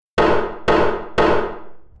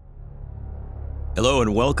Hello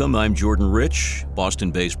and welcome. I'm Jordan Rich,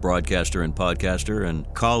 Boston-based broadcaster and podcaster and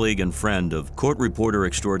colleague and friend of court reporter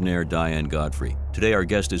extraordinaire Diane Godfrey. Today our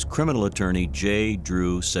guest is criminal attorney J.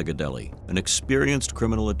 Drew Segadelli, an experienced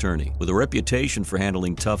criminal attorney with a reputation for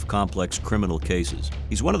handling tough, complex criminal cases.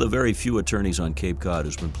 He's one of the very few attorneys on Cape Cod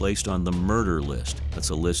who's been placed on the murder list. That's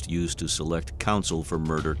a list used to select counsel for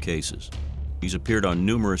murder cases. He's appeared on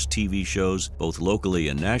numerous TV shows, both locally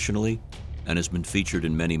and nationally, and has been featured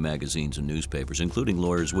in many magazines and newspapers, including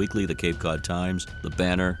Lawyers Weekly, the Cape Cod Times, The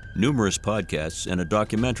Banner, numerous podcasts, and a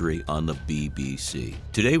documentary on the BBC.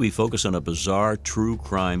 Today we focus on a bizarre true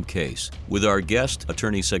crime case, with our guest,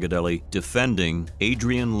 Attorney Segadelli, defending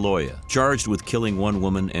Adrian Loya, charged with killing one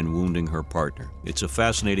woman and wounding her partner. It's a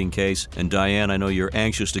fascinating case, and Diane, I know you're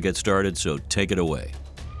anxious to get started, so take it away.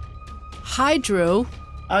 Hi, Drew.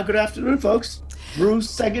 Good afternoon, folks. Drew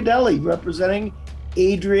Segadelli, representing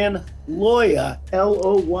Adrian Loya,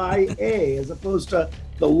 L-O-Y-A, as opposed to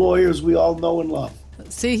the lawyers we all know and love.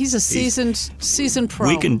 See, he's a seasoned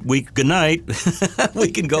pro. Good night.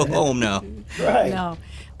 We can go home now. Right. No.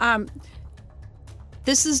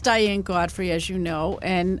 This is Diane Godfrey, as you know,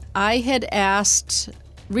 and I had asked,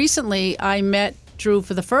 recently I met Drew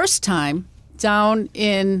for the first time down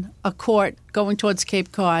in a court going towards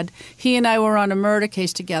Cape Cod. He and I were on a murder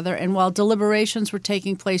case together, and while deliberations were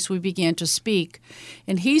taking place, we began to speak.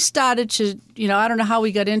 And he started to, I don't know how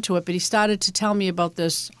we got into it, but he started to tell me about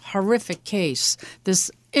this horrific case,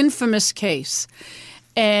 this infamous case.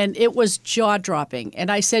 And it was jaw-dropping.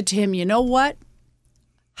 And I said to him, you know what?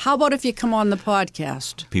 How about if you come on the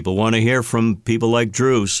podcast? People want to hear from people like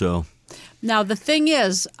Drew, so... Now, the thing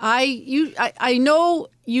is, I know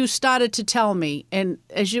you started to tell me, and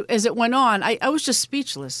as it went on, I was just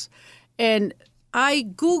speechless. And I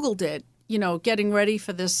Googled it, getting ready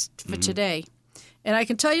for this, for today. And I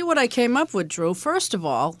can tell you what I came up with, Drew. First of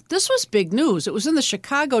all, this was big news. It was in the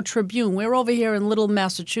Chicago Tribune. We're over here in Little,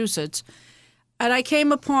 Massachusetts. And I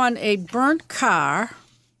came upon a burnt car,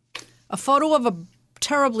 a photo of a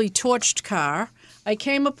terribly torched car. I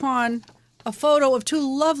came upon a photo of two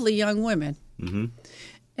lovely young women,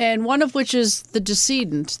 and one of which is the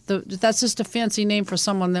decedent. That's just a fancy name for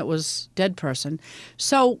someone that was a dead person.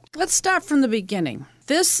 So let's start from the beginning.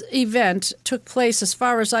 This event took place, as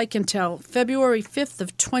far as I can tell, February 5th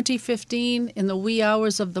of 2015 in the wee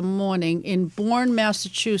hours of the morning in Bourne,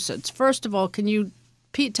 Massachusetts. First of all, can you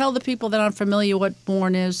tell the people that aren't familiar what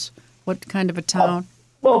Bourne is, what kind of a town?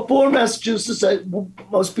 Well, Bourne, Massachusetts,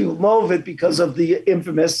 most people know of it because of the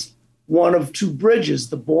infamous one of two bridges,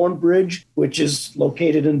 the Bourne Bridge, which is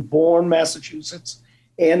located in Bourne, Massachusetts,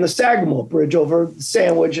 and the Sagamore Bridge over the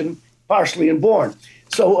Sandwich and partially in Bourne.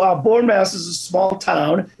 So Bourne, Mass. is a small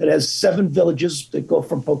town that has 7 villages that go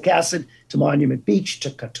from Pocasset to Monument Beach to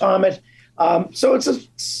Katomet. So it's a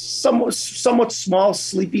somewhat small,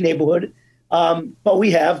 sleepy neighborhood. But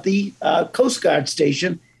we have the Coast Guard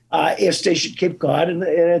station, Air Station Cape Cod, and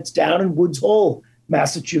it's down in Woods Hole,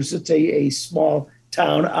 Massachusetts, a small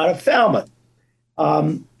town out of Falmouth.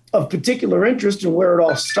 Of particular interest and where it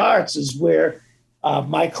all starts is where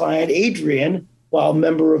my client Adrian, while a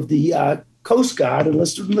member of the Coast Guard,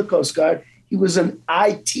 enlisted in the Coast Guard, he was an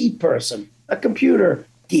IT person, a computer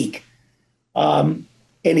geek. And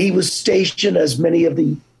he was stationed, as many of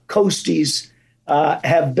the Coasties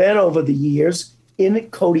have been over the years, in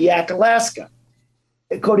Kodiak, Alaska.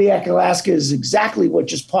 Kodiak, Alaska is exactly what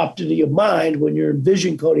just popped into your mind when you're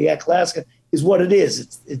envisioning Kodiak, Alaska, is what it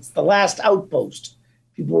is. It's the last outpost.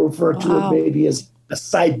 People refer to it maybe as a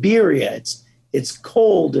Siberia. It's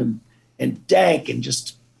cold and dank and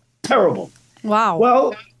just terrible. Wow.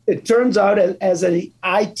 Well, it turns out as an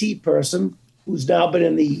IT person who's now been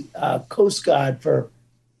in the Coast Guard for,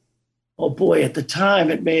 at the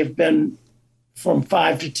time it may have been from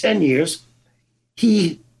 5 to 10 years,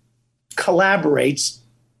 he collaborates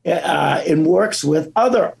and works with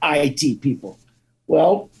other IT people.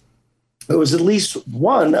 Well, there was at least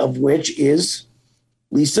one of which is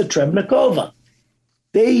Lisa Trebnikova.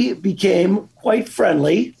 They became quite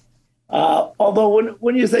friendly, although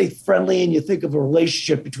when you say friendly and you think of a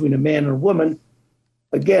relationship between a man and a woman,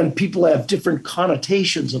 again, people have different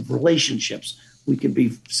connotations of relationships. We could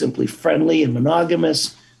be simply friendly and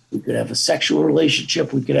monogamous. We could have a sexual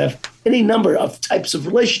relationship. We could have any number of types of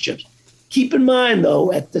relationships. Keep in mind,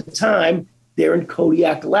 though, at the time, they're in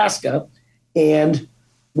Kodiak, Alaska, and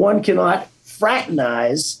one cannot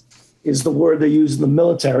fraternize, is the word they use in the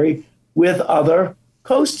military, with other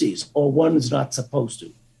coasties, or one is not supposed to.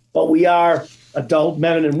 But we are adult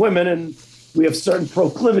men and women, and we have certain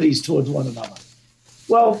proclivities towards one another.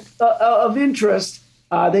 Well, of interest,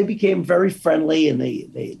 they became very friendly, and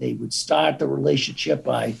they would start the relationship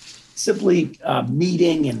by simply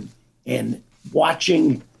meeting and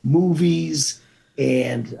watching movies,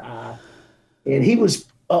 and he was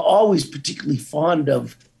always particularly fond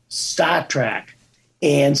of Star Trek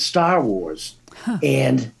and Star Wars,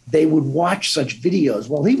 and they would watch such videos.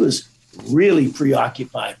 Well, he was really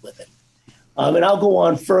preoccupied with it. And I'll go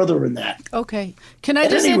on further in that. Okay. Can I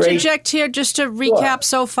just interject here just to recap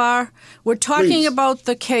so far? We're talking about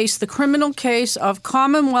the case, the criminal case of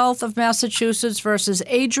Commonwealth of Massachusetts versus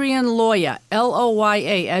Adrian Loya,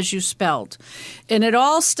 Loya, as you spelled. And it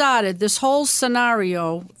all started, this whole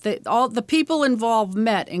scenario, all the people involved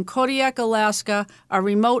met in Kodiak, Alaska, a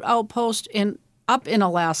remote outpost up in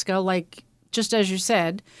Alaska, like just as you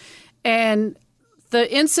said. And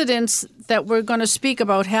the incidents that we're going to speak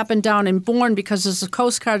about happened down in Bourne because there's a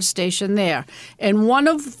Coast Guard station there. And one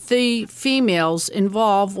of the females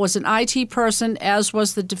involved was an IT person, as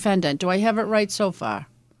was the defendant. Do I have it right so far?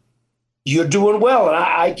 You're doing well, and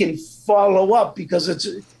I can follow up because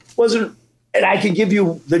it wasn't, and I can give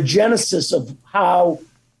you the genesis of how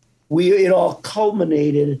it all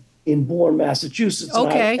culminated in Bourne, Massachusetts.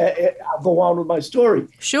 Okay. I'll go on with my story.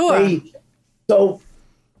 Sure.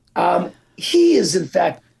 He is, in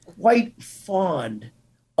fact, quite fond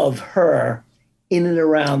of her in and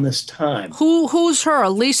around this time. Who's her?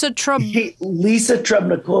 Lisa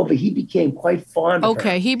Trebnikova. He became quite fond of her.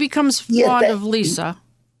 Okay, he becomes fond of Lisa.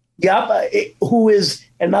 Yep, who is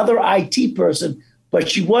another IT person, but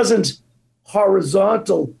she wasn't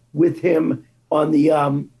horizontal with him on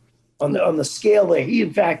the scale there. He,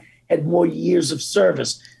 in fact, had more years of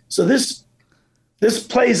service. So this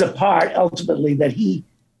plays a part ultimately that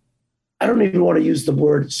I don't even want to use the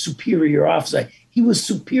word superior officer. He was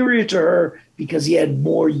superior to her because he had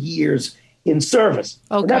more years in service.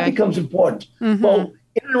 Okay. And that becomes important. Mm-hmm. Well,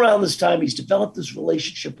 in and around this time, he's developed this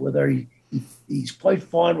relationship with her. He's quite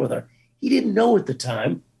fond with her. He didn't know at the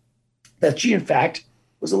time that she, in fact,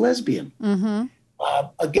 was a lesbian. Mm-hmm.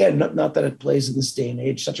 Again, not that it plays in this day and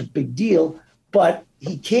age such a big deal, but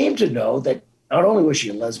he came to know that not only was she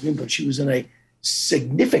a lesbian, but she was in a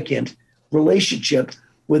significant relationship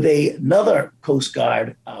with another Coast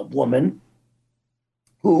Guard woman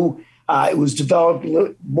who it was developed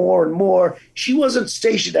more and more. She wasn't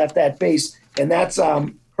stationed at that base, and that's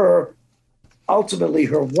ultimately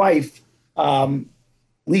her wife,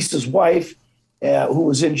 Lisa's wife, who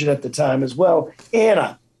was injured at the time as well,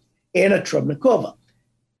 Anna Trebnikova.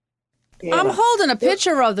 I'm holding a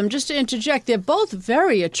picture of them, just to interject. They're both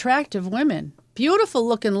very attractive women,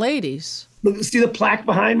 beautiful-looking ladies. Look, see the plaque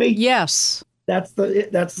behind me? Yes. That's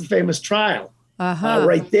the famous trial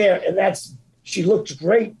right there, and she looked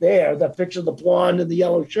great there. That picture of the blonde in the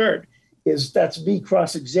yellow shirt that's me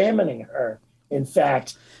cross-examining her. In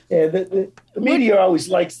fact, the media always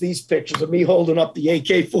likes these pictures of me holding up the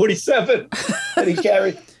AK-47 that he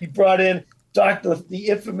carried. He brought in the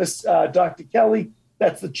infamous Dr. Kelly.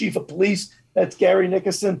 That's the chief of police. That's Gary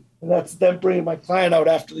Nickerson, and that's them bringing my client out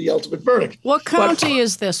after the ultimate verdict. What county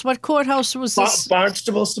is this? What courthouse was this?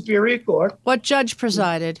 Barnstable Superior Court. What judge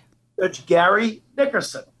presided? Judge Gary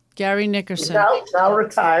Nickerson. Gary Nickerson. Now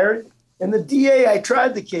retired. And the DA I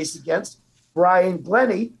tried the case against, Brian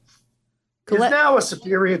Glennie, is now a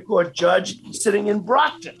Superior Court judge sitting in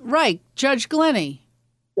Brockton. Right, Judge Glennie.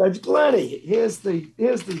 Judge Glennie. Here's the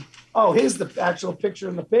actual picture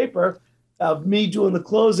in the paper of me doing the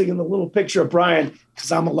closing and the little picture of Brian,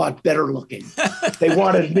 because I'm a lot better looking. They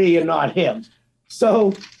wanted me and not him.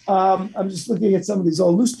 So I'm just looking at some of these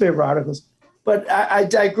old newspaper articles, but I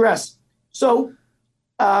digress. So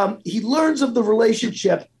he learns of the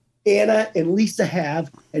relationship Anna and Lisa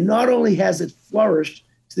have, and not only has it flourished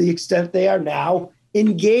to the extent they are now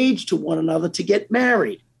engaged to one another to get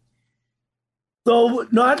married. So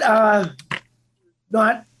not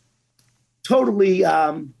totally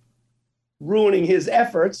ruining his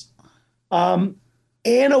efforts.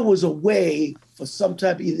 Anna was away for some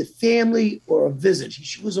type of either family or a visit.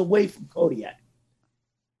 She was away from Kodiak.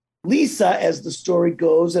 Lisa, as the story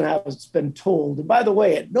goes and how it's been told, and by the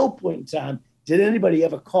way, at no point in time did anybody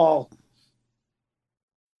ever call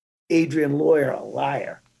Adrian Loya a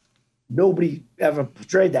liar. Nobody ever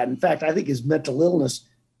portrayed that. In fact, I think his mental illness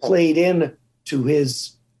played into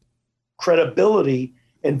his credibility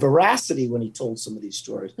and veracity when he told some of these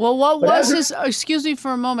stories. Well, excuse me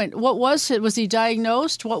for a moment, what was it? Was he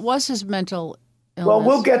diagnosed? What was his mental illness? Well,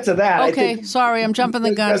 we'll get to that. Okay, sorry, I'm jumping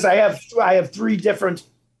the gun. Because I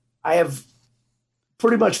have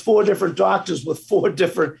pretty much 4 different doctors with 4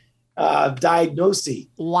 different diagnoses.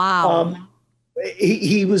 Wow.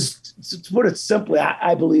 He was, to put it simply,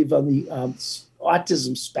 I believe on the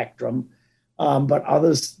autism spectrum, but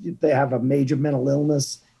others, they have a major mental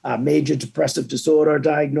illness major depressive disorder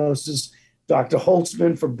diagnosis. Dr.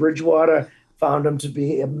 Holtzman from Bridgewater found him to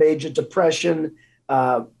be a major depression,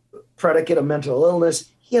 predicate of mental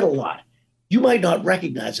illness. He had a lot. You might not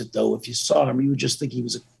recognize it, though. If you saw him, you would just think he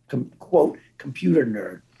was a, quote, computer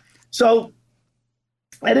nerd. So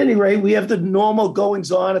at any rate, we have the normal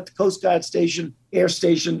goings on at the Coast Guard station, Air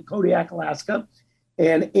Station, Kodiak, Alaska.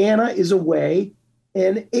 And Anna is away.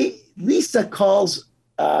 And Lisa calls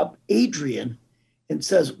Adrian and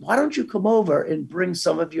says, why don't you come over and bring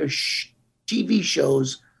some of your TV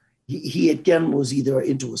shows? He again was either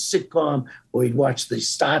into a sitcom or he'd watched the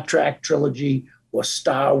Star Trek trilogy or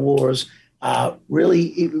Star Wars. It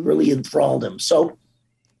really enthralled him. So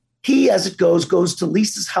he, as it goes to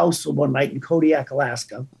Lisa's house one night in Kodiak,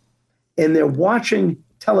 Alaska, and they're watching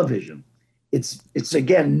television. It's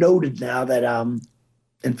again noted now that,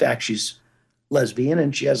 in fact, she's lesbian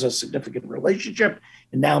and she has a significant relationship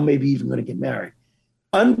and now maybe even going to get married.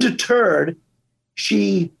 Undeterred,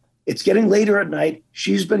 it's getting later at night.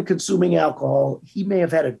 She's been consuming alcohol. He may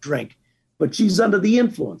have had a drink, but she's under the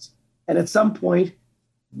influence. And at some point,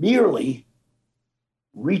 merely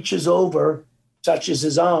reaches over, touches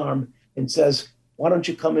his arm, and says, why don't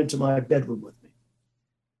you come into my bedroom with me?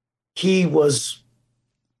 He was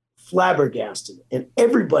flabbergasted. And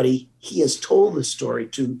everybody he has told this story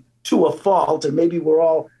to a fault, and maybe we're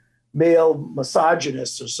all male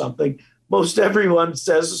misogynists or something. Most everyone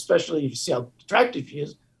says, especially if you see how attractive she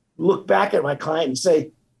is, look back at my client and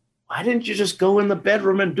say, why didn't you just go in the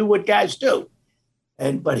bedroom and do what guys do?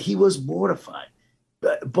 But he was mortified,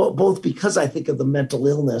 both because I think of the mental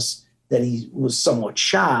illness, that he was somewhat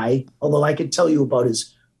shy, although I could tell you about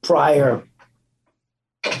his prior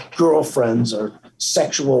girlfriends or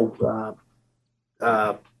sexual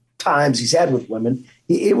times he's had with women.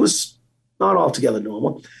 It was not altogether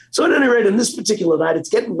normal. So at any rate, in this particular night, it's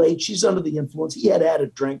getting late. She's under the influence. He had a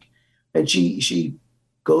drink, and she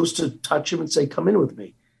goes to touch him and say, come in with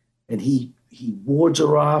me. And he wards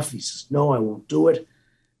her off. He says, no, I won't do it.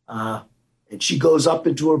 And she goes up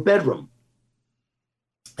into her bedroom.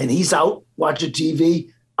 And he's out watching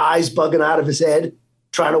TV, eyes bugging out of his head,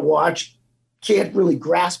 trying to watch, can't really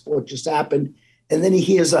grasp what just happened. And then he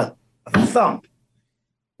hears a thump.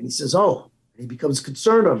 And he says, oh, and he becomes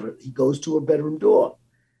concerned over it. He goes to her bedroom door,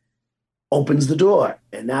 opens the door,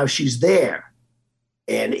 and now she's there.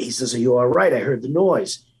 And he says, are you all right? I heard the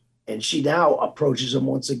noise. And she now approaches him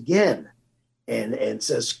once again and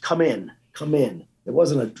says, come in. It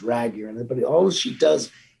wasn't a drag or anything, but all she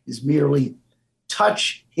does is merely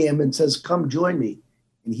touch him and says, come join me.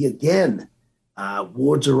 And he again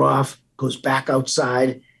wards her off, goes back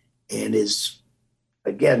outside, and is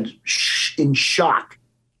again in shock.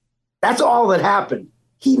 That's all that happened.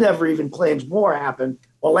 He never even claims more happened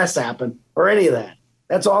or less happened or any of that.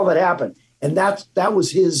 That's all that happened. And that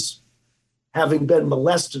was his having been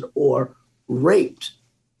molested or raped,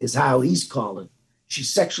 is how he's called it. She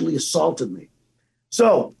sexually assaulted me.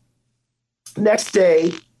 So next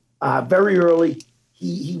day, very early,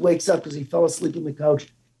 he wakes up because he fell asleep on the couch,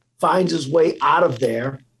 finds his way out of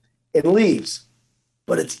there and leaves.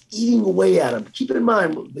 But it's eating away at him. Keep in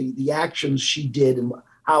mind the actions she did and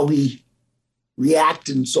how he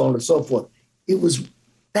reacted and so on and so forth.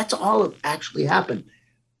 That's all that actually happened.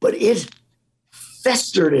 But it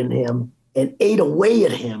festered in him and ate away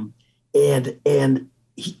at him. And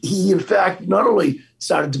he in fact, not only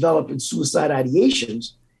started developing suicide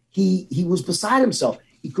ideations, he was beside himself.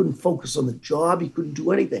 He couldn't focus on the job. He couldn't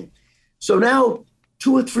do anything. So now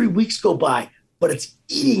 2 or 3 weeks go by, but it's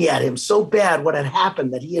eating at him so bad what had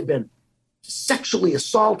happened, that he had been sexually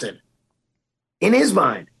assaulted in his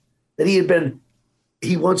mind, that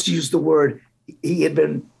he wants to use the word, he had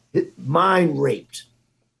been mind raped.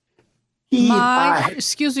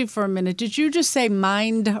 Excuse me for a minute. Did you just say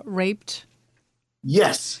mind raped?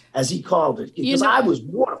 Yes, as he called it. Because I was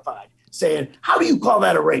mortified, saying, how do you call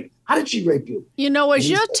that a rape? How did she rape you? As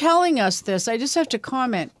you're telling us this, I just have to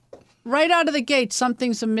comment. Right out of the gate,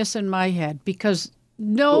 something's amiss in my head, because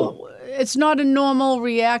it's not a normal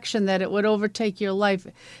reaction that it would overtake your life.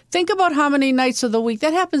 Think about how many nights of the week.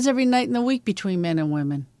 That happens every night in the week between men and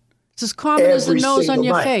women. It's as common as the nose on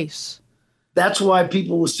your face. That's why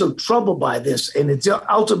people were so troubled by this. And it's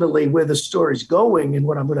ultimately where the story's going. And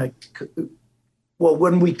what I'm going to,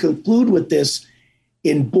 when we conclude with this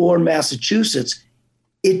in Bourne, Massachusetts,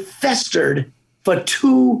 it festered for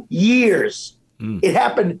 2 years. It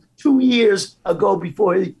happened 2 years ago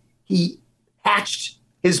before he hatched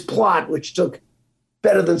his plot, which took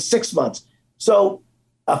better than 6 months. So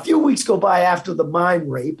a few weeks go by after the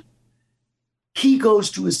mind rape. He goes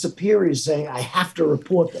to his superiors saying, I have to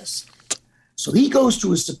report this. So he goes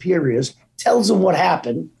to his superiors, tells them what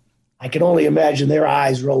happened. I can only imagine their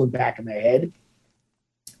eyes rolling back in their head.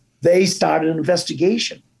 They start an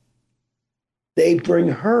investigation. They bring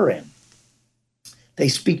her in. They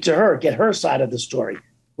speak to her, get her side of the story,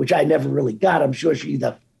 which I never really got. I'm sure she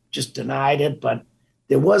either just denied it, but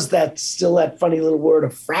there was that funny little word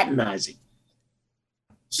of fraternizing.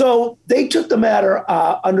 So they took the matter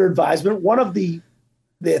under advisement. One of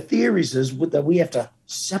their theories is that we have to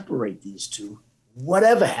separate these two.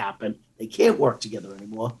 Whatever happened, they can't work together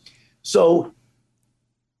anymore. So,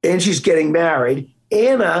 and she's getting married.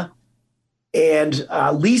 Anna and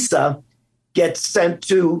Lisa get sent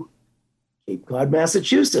to Cape Cod,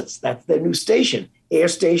 Massachusetts. That's their new station, Air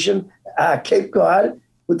Station, Cape Cod,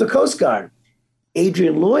 with the Coast Guard.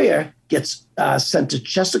 Adrian Lawyer gets sent to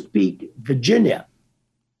Chesapeake, Virginia.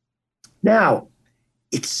 Now,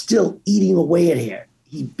 it's still eating away at here.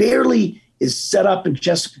 He barely is set up in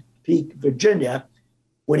Chesapeake, Virginia,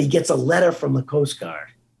 when he gets a letter from the Coast Guard,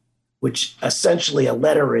 which essentially a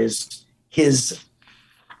letter is it's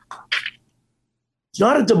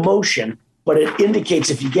not a demotion, but it indicates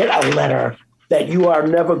if you get a letter that you are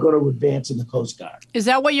never going to advance in the Coast Guard. Is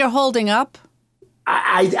that what you're holding up?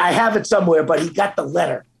 I have it somewhere, but he got the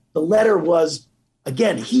letter. The letter was,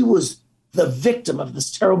 again, he was the victim of this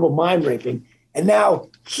terrible mind raping, and now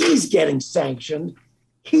he's getting sanctioned.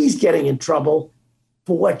 He's getting in trouble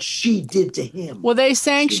for what she did to him. Were they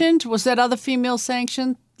sanctioned? Was that other female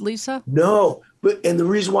sanctioned, Lisa? No, and the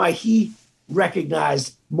reason why he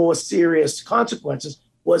recognized more serious consequences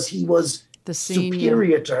was he was the senior.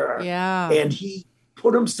 Superior to her. Yeah. And he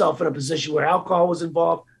put himself in a position where alcohol was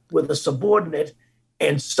involved with a subordinate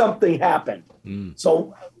and something happened.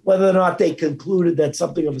 So whether or not they concluded that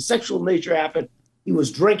something of a sexual nature happened, he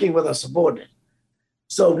was drinking with a subordinate.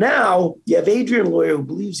 So now you have Adrian Lawyer, who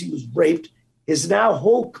believes he was raped, his now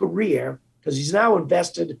whole career, because he's now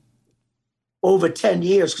invested over 10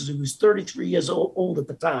 years, because he was 33 years old at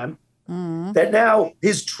the time, that now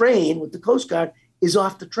his train with the Coast Guard is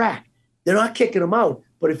off the track. They're not kicking him out,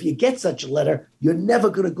 but if you get such a letter, you're never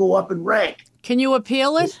going to go up in rank. Can you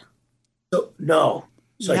appeal it? So, no.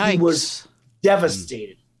 So Yikes. He was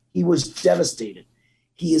devastated. He was devastated.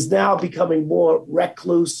 He is now becoming more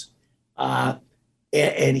recluse, and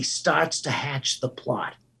he starts to hatch the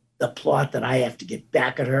plot that I have to get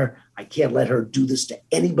back at her. I can't let her do this to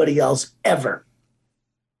anybody else ever.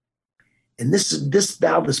 And this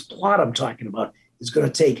plot I'm talking about is going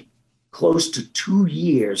to take close to 2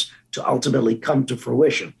 years to ultimately come to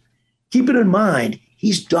fruition. Keep it in mind,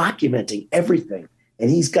 he's documenting everything. And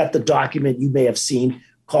he's got the document you may have seen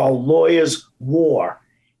called Lawyer's War.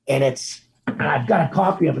 And I've got a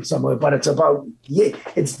copy of it somewhere, but it's about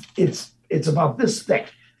this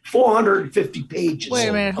thick, 450 pages. Wait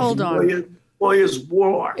a minute, hold on. Lawyer's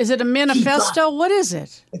War. Is it a manifesto? What is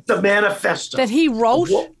it? It's a manifesto. That he wrote?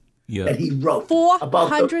 That he wrote.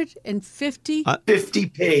 450? 50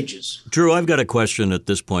 pages. Drew, I've got a question at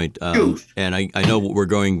this point. And I know we're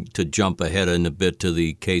going to jump ahead in a bit to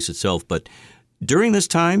the case itself, but during this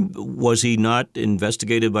time, was he not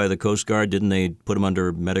investigated by the Coast Guard? Didn't they put him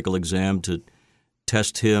under medical exam to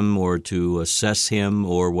test him or to assess him,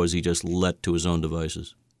 or was he just let to his own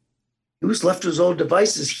devices? He was left to his own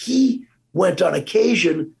devices. He went on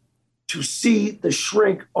occasion to see the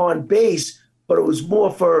shrink on base, but it was more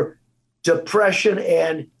for depression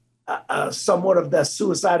and somewhat of the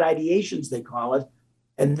suicide ideations, they call it.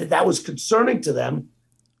 And that was concerning to them.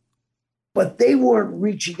 But they weren't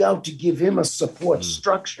reaching out to give him a support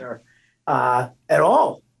structure at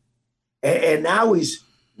all. And now he's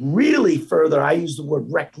really further, I use the word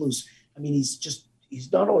recluse. I mean, he's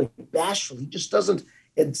not only bashful, he just doesn't,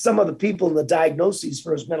 and some of the people in the diagnoses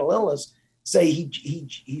for his mental illness say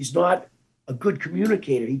he's not a good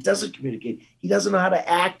communicator. He doesn't communicate. He doesn't know how to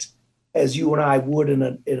act as you and I would in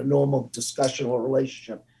a normal discussion or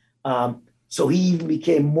relationship. So he even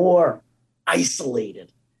became more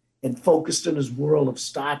isolated and focused in his world of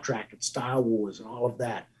Star Trek and Star Wars and all of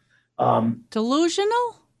that.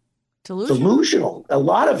 Delusional? Delusional. A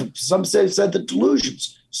lot of some said the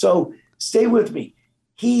delusions. So stay with me.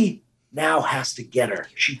 He now has to get her.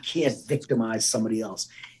 She can't victimize somebody else.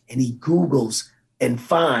 And he Googles and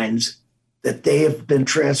finds that they have been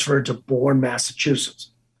transferred to Bourne,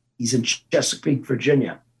 Massachusetts. He's in Chesapeake,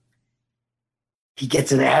 Virginia. He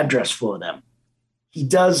gets an address for them. He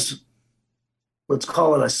does, let's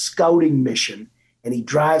call it a scouting mission, and he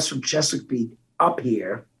drives from Chesapeake up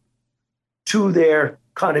here to their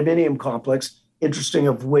condominium complex, interesting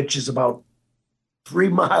of which is about 3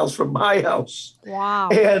 miles from my house. Wow.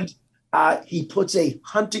 And he puts a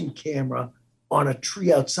hunting camera on a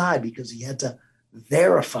tree outside because he had to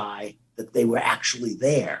verify that they were actually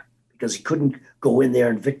there, because he couldn't go in there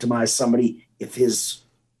and victimize somebody if his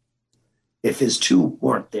two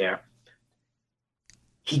weren't there.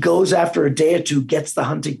 He goes after a day or two, gets the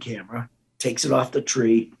hunting camera, takes it off the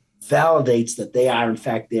tree, validates that they are in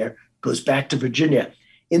fact there, goes back to Virginia.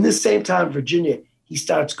 In this same time, Virginia, he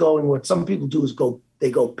starts going, what some people do is they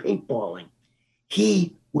go paintballing.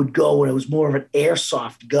 He would go when it was more of an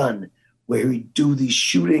airsoft gun where he'd do these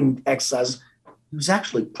shooting exercises. He was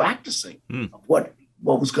actually practicing of what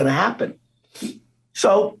was going to happen.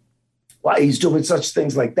 So while he's doing such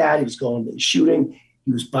things like that, he was going to shooting,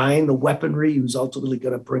 he was buying the weaponry he was ultimately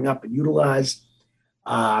going to bring up and utilize.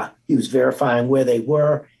 He was verifying where they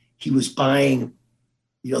were. He was buying,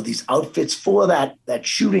 these outfits for that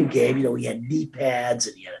shooting game. He had knee pads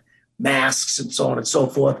and he had masks and so on and so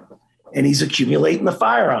forth. And he's accumulating the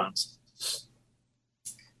firearms.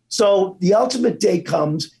 So the ultimate day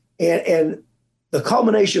comes, and the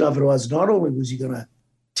culmination of it was not only was he going to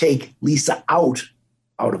take Lisa out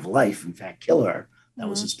of life, in fact, kill her. That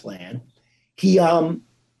was his plan. He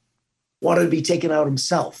wanted to be taken out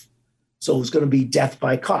himself. So it was going to be death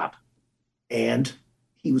by cop. And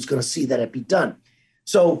he was going to see that it be done.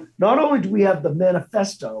 So not only do we have the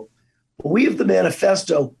manifesto, but we have the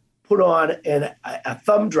manifesto put on a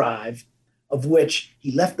thumb drive of which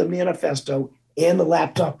he left the manifesto and the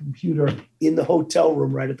laptop computer in the hotel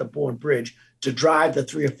room right at the Bourne Bridge to drive the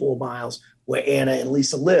 3 or 4 miles where Anna and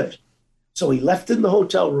Lisa lived. So he left in the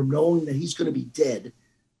hotel room knowing that he's going to be dead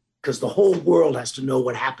because the whole world has to know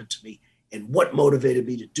what happened to me and what motivated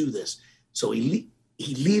me to do this. So he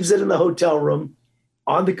leaves it in the hotel room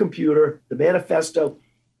on the computer, the manifesto,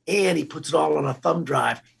 and he puts it all on a thumb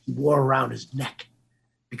drive he wore around his neck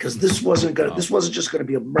because this wasn't just going to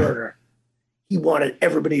be a murder. He wanted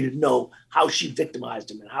everybody to know how she victimized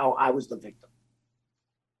him and how I was the victim.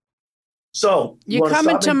 So you're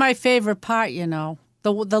coming to my favorite part,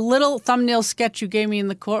 the little thumbnail sketch you gave me in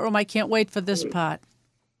the courtroom. I can't wait for this part.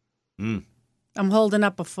 I'm holding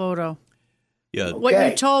up a photo. Yeah. Okay. What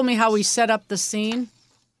you told me, how we set up the scene.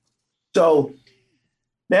 So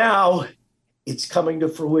now it's coming to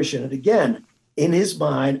fruition. And again, in his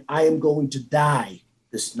mind, I am going to die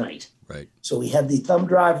this night. Right. So he had the thumb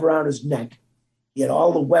drive around his neck. He had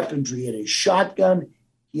all the weaponry. He had his shotgun.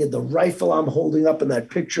 He had the rifle I'm holding up in that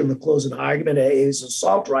picture in the closing argument. His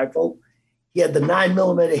assault rifle. He had the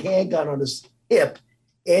 9mm handgun on his hip.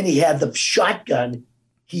 And he had the shotgun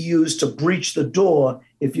he used to breach the door.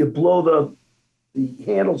 If you blow the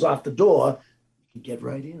handles off the door, you can get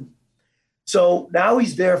right in. So now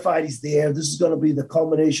he's verified he's there. This is going to be the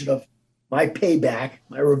culmination of my payback,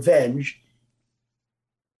 my revenge.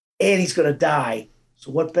 And he's going to die.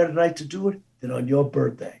 So what better night to do it than on your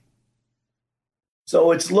birthday?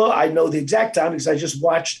 So I know the exact time because I just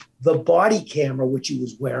watched the body camera which he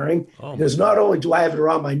was wearing. Because not only do I have it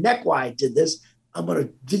around my neck while I did this, I'm going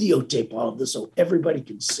to videotape all of this so everybody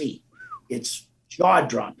can see. It's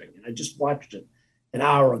jaw-dropping. And I just watched it an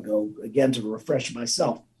hour ago, again, to refresh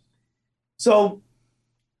myself. So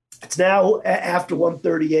it's now after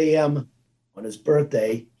 1:30 a.m. on his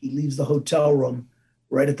birthday. He leaves the hotel room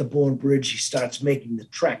right at the Bourne Bridge. He starts making the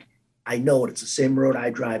trek. I know it. It's the same road I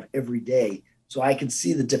drive every day. So I can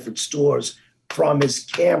see the different stores from his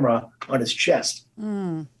camera on his chest.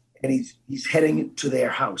 And he's heading to their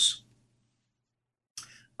house.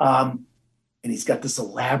 And he's got this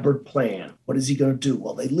elaborate plan. What is he going to do?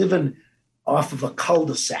 Well, they live off of a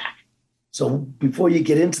cul-de-sac. So before you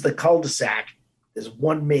get into the cul-de-sac, there's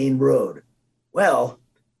one main road. Well,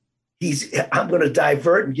 I'm going to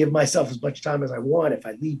divert and give myself as much time as I want if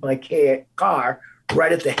I leave my car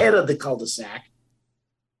right at the head of the cul-de-sac,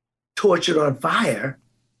 torch it on fire,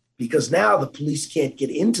 because now the police can't get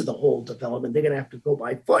into the whole development. They're going to have to go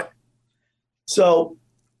by foot. So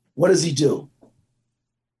what does he do?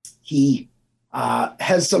 He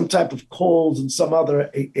has some type of coals and some other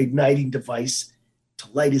igniting device to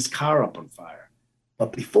light his car up on fire.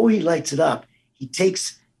 But before he lights it up, he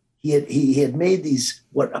had made these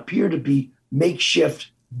what appear to be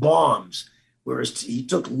makeshift bombs, whereas he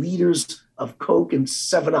took liters of Coke and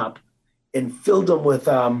 7-Up and filled them with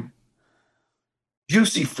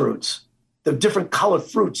juicy fruits, the different colored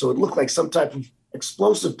fruits, so it looked like some type of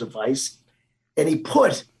explosive device. And he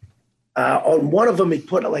put on one of them, he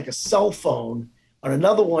put like a cell phone. On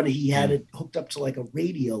another one, he had it hooked up to like a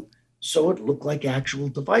radio, so it looked like actual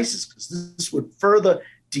devices, because this would further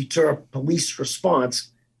deter police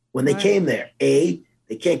response when they came there. They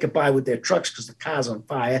can't get by with their trucks because the car's on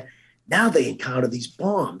fire. Now they encounter these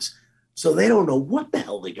bombs, so they don't know what the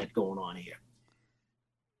hell they got going on here.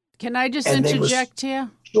 Can I just interject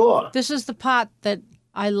here? Sure. This is the part that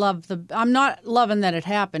I love. I'm not loving that it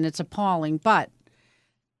happened. It's appalling, but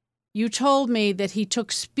you told me that he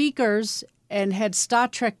took speakers and had Star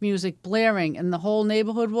Trek music blaring, and the whole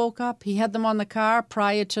neighborhood woke up. He had them on the car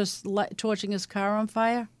prior to torching his car on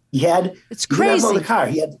fire. It's crazy. He had them on the car.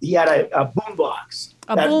 He had a boombox.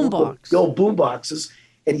 The old boomboxes,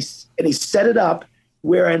 and he set it up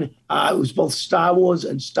wherein it was both Star Wars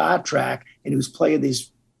and Star Trek, and he was playing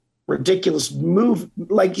these ridiculous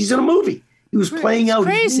like he's in a movie. He was playing out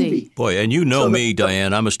his movie. Boy, and you know me,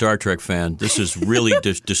 Diane. I'm a Star Trek fan. This is really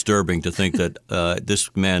disturbing to think that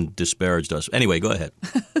this man disparaged us. Anyway, go ahead.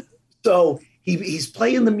 So he's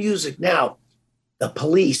playing the music. Now, the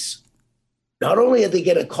police, not only did they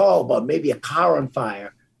get a call about maybe a car on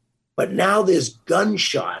fire, but now there's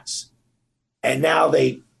gunshots, and now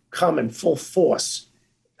they come in full force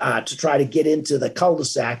to try to get into the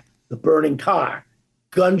cul-de-sac, the burning car,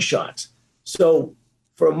 gunshots. So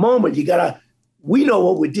for a moment, we know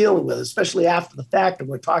what we're dealing with, especially after the fact, and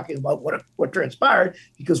we're talking about what transpired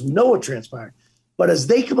because we know what transpired. But as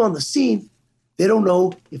they come on the scene, they don't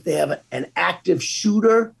know if they have an active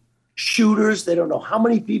shooters. They don't know how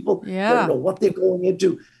many people. They don't know what they're going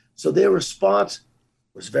into. So their response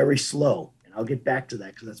was very slow. And I'll get back to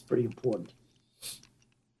that because that's pretty important.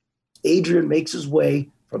 Adrian makes his way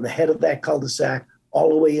from the head of that cul-de-sac all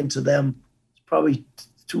the way into them. It's probably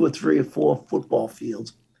 2 or 3 or 4 football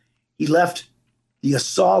fields. He left the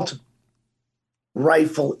assault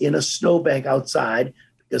rifle in a snowbank outside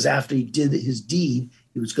because after he did his deed,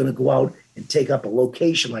 he was going to go out and take up a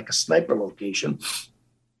location, like a sniper location.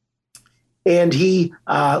 And he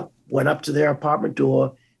went up to their apartment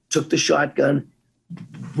door, took the shotgun.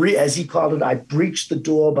 As he called it, I breached the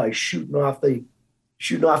door by shooting off the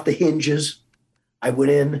hinges. I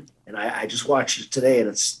went in, and I just watched it today, and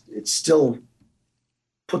it still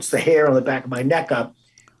puts the hair on the back of my neck up.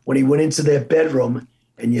 When he went into their bedroom,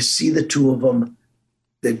 and you see the two of them,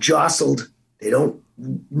 they're jostled. They don't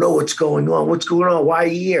know what's going on. What's going on? Why are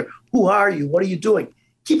you here? Who are you? What are you doing?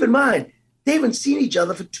 Keep in mind, they haven't seen each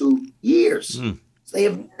other for 2 years. So they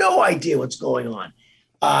have no idea what's going on.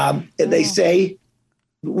 And they say,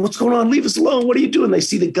 what's going on? Leave us alone. What are you doing? They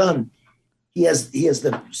see the gun. He has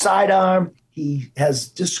the sidearm. He has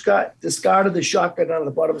discarded the shotgun out of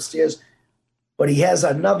the bottom of the stairs, but he has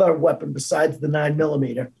another weapon besides the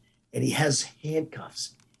 9mm, and he has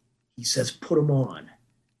handcuffs. He says, put them on.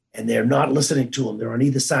 And they're not listening to him. They're on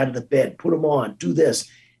either side of the bed. Put them on. Do this.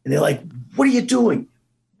 And they're like, what are you doing?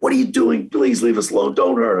 What are you doing? Please leave us alone.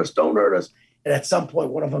 Don't hurt us. Don't hurt us. And at some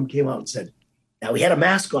point, one of them came out and said, now he had a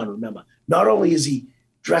mask on, remember. Not only is he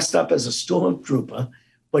dressed up as a stormtrooper,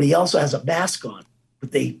 but he also has a mask on.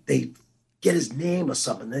 But they get his name or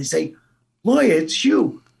something. They say, lawyer, it's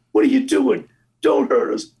you. What are you doing? Don't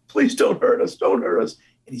hurt us. Please don't hurt us. Don't hurt us.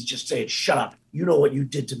 And he's just saying, shut up. You know what you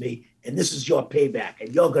did to me, and this is your payback,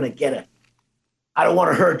 and you're going to get it. I don't want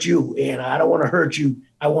to hurt you, Anna. I don't want to hurt you.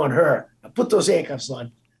 I want her. Now put those handcuffs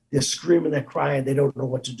on. They're screaming. They're crying. They don't know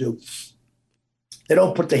what to do. They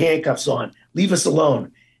don't put the handcuffs on. Leave us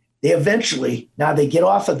alone. They eventually, now they get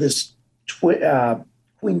off of this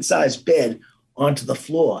queen-size bed onto the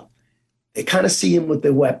floor. They kind of see him with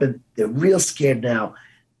their weapon. They're real scared now.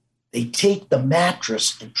 They take the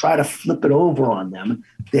mattress and try to flip it over on them.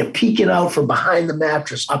 They're peeking out from behind the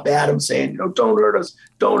mattress up at him saying, don't hurt us,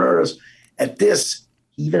 don't hurt us. At this,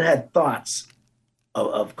 he even had thoughts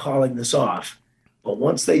of calling this off. But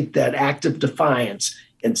once that act of defiance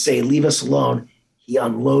and say, leave us alone, he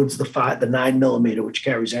unloads the 9mm, which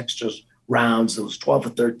carries extra rounds. There was 12 or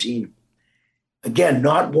 13. Again,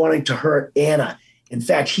 not wanting to hurt Anna. In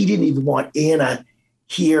fact, he didn't even want Anna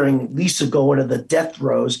hearing Lisa go into the death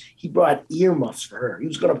throes. He brought earmuffs for her. He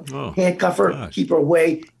was going to handcuff her, keep her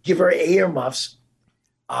away, give her earmuffs,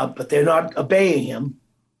 but they're not obeying him.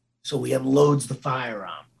 So he unloads the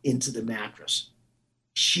firearm into the mattress.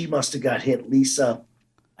 She must have got hit, Lisa,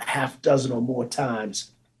 a half dozen or more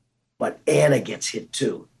times, but Anna gets hit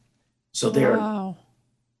too. So they're in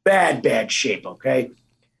bad shape, okay?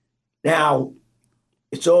 Now,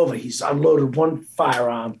 it's over. He's unloaded one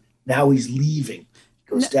firearm. Now he's leaving.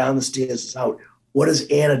 Goes down the stairs, is out. What does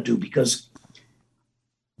Anna do? Because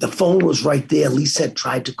the phone was right there. Lisa had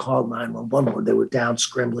tried to call 911 when they were down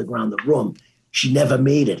scrambling around the room. She never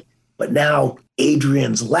made it. But now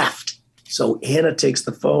Adrian's left. So Anna takes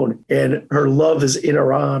the phone, and her love is in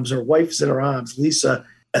her arms. Her wife's in her arms. Lisa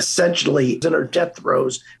essentially is in her death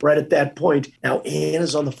throes right at that point. Now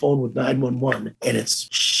Anna's on the phone with 911, and it's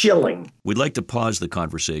chilling. We'd like to pause the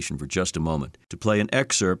conversation for just a moment to play an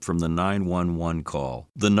excerpt from the 911 call,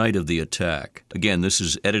 the night of the attack. Again, this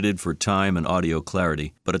is edited for time and audio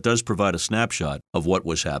clarity, but it does provide a snapshot of what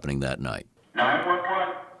was happening that night.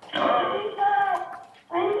 911. Hello?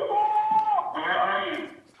 Where are you?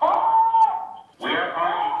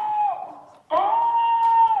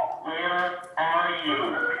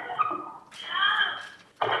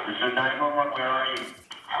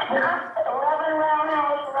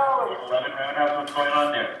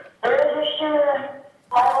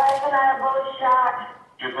 and I are both shot.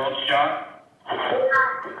 You're both shot?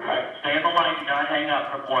 Yeah. Stay on the line. Do not hang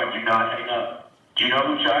up. Report. Do not hang up. Do you know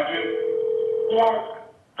who shot you? Yes.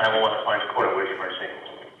 911, find the quarter. Where's your mercy?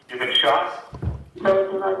 You've been shot?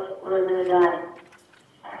 Both of us were going to die.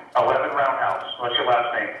 11 Roundhouse. What's your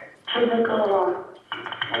last name? Chibikola.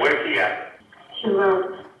 Where's he at? She left.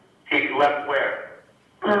 He left where?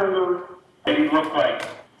 I don't know. What did he look like?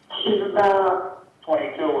 She's about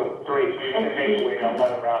 22 and 3. So you can take away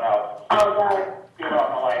 11 Roundhouse. all that. Get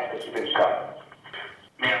on the line because you've been shot.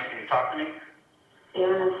 Ma'am, can you talk to me?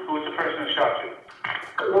 Yes. Who's the person who shot you?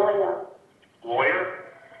 Lawyer. Lawyer?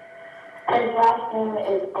 His last name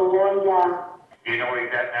is Gloria. Do you know where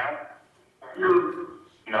he's at now? No.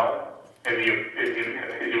 No? Is he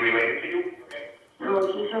related to you?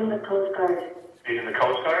 No, he's from the Coast Guard. He's in the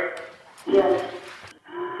Coast Guard? Yes.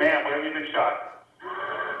 Ma'am, where have you been shot?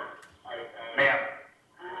 Ma'am.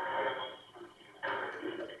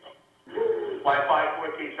 Line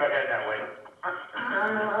 514, start heading that way.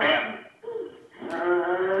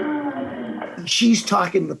 Ma'am. She's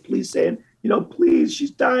talking to the police saying, please,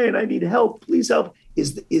 she's dying. I need help. Please help.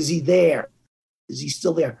 Is he there? Is he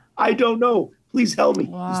still there? I don't know. Please help me.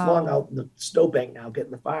 Wow. He's long out in the snowbank now,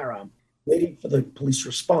 getting the firearm, waiting for the police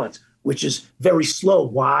response, which is very slow.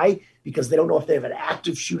 Why? Because they don't know if they have an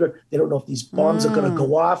active shooter. They don't know if these bombs are going to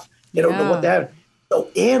go off. They don't know what that.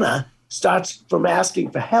 So Anna starts from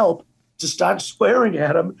asking for help to start swearing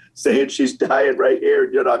at him, saying she's dying right here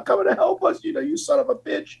and you're not coming to help us. You son of a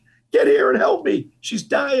bitch. Get here and help me. She's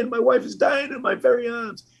dying. My wife is dying in my very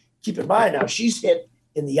arms. Keep in mind now, she's hit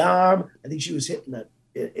in the arm. I think she was hit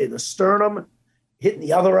in the sternum, hitting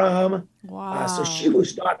the other arm. Wow. So she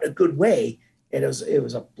was not in a good way. And it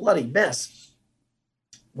was a bloody mess.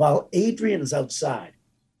 While Adrian is outside,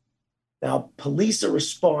 now police are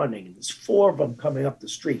responding. And there's 4 of them coming up the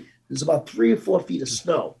street. There's about 3 or 4 feet of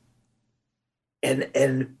snow.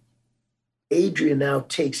 And Adrian now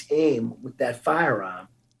takes aim with that firearm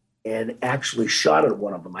and actually shot at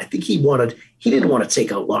one of them. I think he didn't want to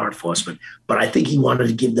take out law enforcement, but I think he wanted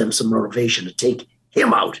to give them some motivation to take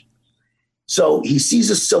him out. So he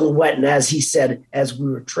sees a silhouette, and as he said, as we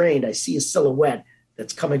were trained, I see a silhouette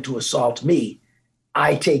that's coming to assault me.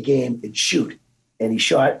 I take aim and shoot. And he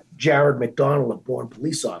shot Jared McDonald, a born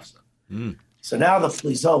police officer. So now the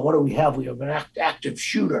police, what do we have? We have an active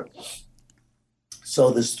shooter.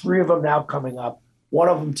 So there's 3 of them now coming up. One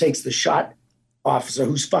of them takes the shot officer,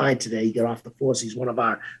 who's fine today. He got off the force. He's one of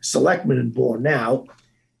our selectmen in Bourne now.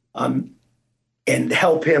 And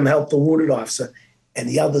help the wounded officer. And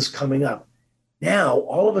the other's coming up. Now,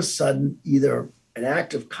 all of a sudden, either an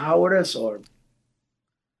act of cowardice or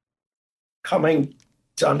coming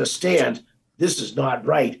to understand this is not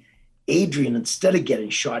right, Adrian, instead of getting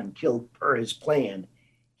shot and killed per his plan,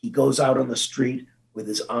 he goes out on the street with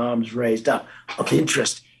his arms raised up. Of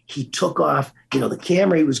interest, he took off, the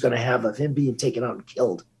camera he was going to have of him being taken out and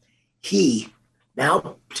killed. He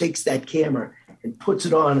now takes that camera and puts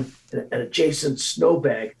it on an adjacent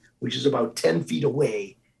snowbank, which is about 10 feet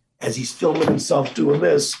away, as he's filming himself doing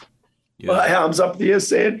this. Yeah. My arms up in the air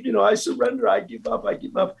saying, I surrender, I give up.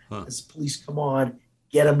 As the police come on,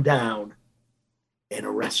 get him down and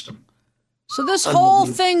arrest him. So this whole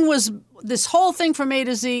thing from A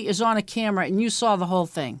to Z is on a camera, and you saw the whole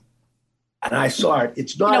thing. And I saw it.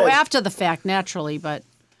 It's not after the fact, naturally, but.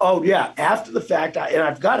 Oh yeah, after the fact, and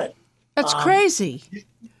I've got it. That's crazy.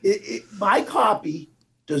 My copy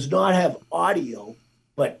does not have audio,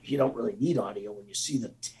 but you don't really need audio when you see the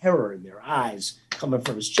terror in their eyes coming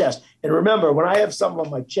from his chest. And remember, when I have something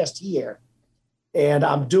on my chest here, and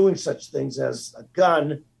I'm doing such things as a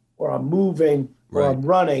gun, or I'm moving, or I'm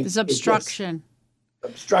running, there's obstruction.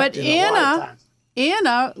 But Anna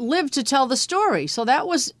lived to tell the story, so that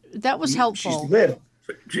was helpful. She lived.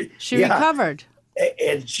 She recovered.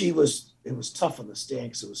 And it was tough on the stand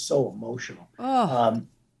because it was so emotional. Oh.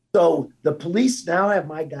 So the police now have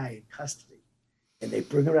my guy in custody, and they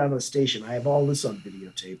bring him around to the station. I have all this on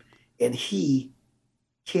videotape, and he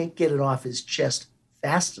can't get it off his chest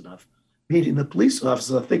fast enough, meaning the police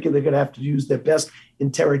officers are thinking they're going to have to use their best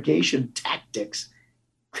interrogation tactics.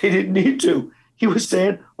 They didn't need to. He was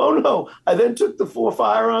saying, oh, no. I then took the 4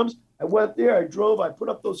 firearms. I went there. I drove. I put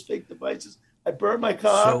up those fake devices. I burned my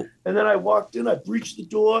car. And then I walked in. I breached the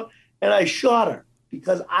door, and I shot her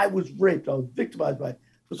because I was raped. I was victimized by it.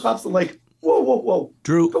 The cops are like, whoa.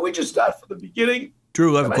 Drew, can we just start from the beginning?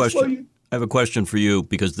 Drew, I have a question. I have a question for you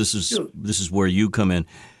because this is where you come in.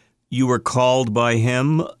 You were called by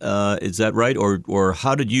him, is that right? Or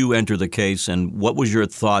how did you enter the case, and what was your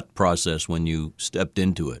thought process when you stepped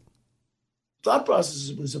into it? Thought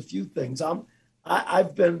process was a few things.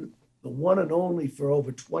 I've been the one and only for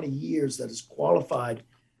over 20 years that is qualified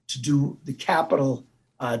to do the capital,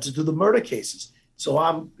 to do the murder cases. So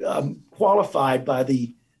I'm qualified by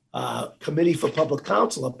the Committee for Public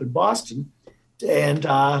Counsel up in Boston, and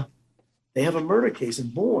they have a murder case in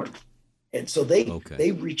Bourne. And so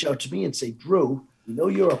they reach out to me and say, Drew, we know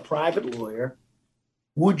you're a private lawyer.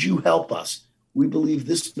 Would you help us? We believe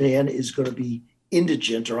this man is going to be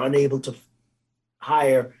indigent or unable to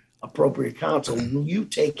hire appropriate counsel. Will you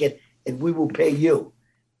take it and we will pay you?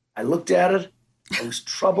 I looked at it. I was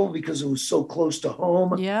troubled because it was so close to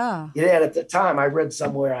home. Yeah. At the time, I read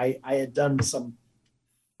somewhere I had done some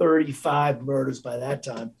 35 murders by that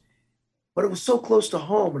time, but it was so close to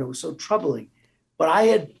home and it was so troubling. But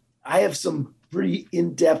I have some pretty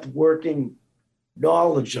in-depth working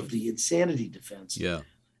knowledge of the insanity defense. Yeah.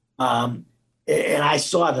 And I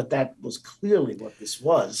saw that was clearly what this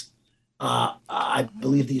was. I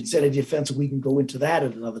believe the insanity defense, and we can go into that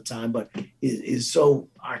at another time, but is so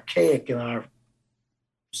archaic in our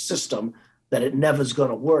system that it never is going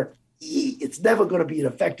to work. It's never going to be an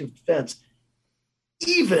effective defense.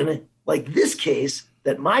 Even like this case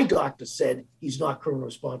that my doctor said he's not criminally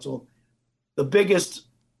responsible, the biggest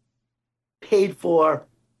paid for,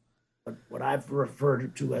 what I've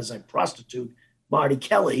referred to as a prostitute, Marty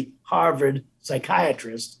Kelly, Harvard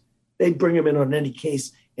psychiatrist, they'd bring him in on any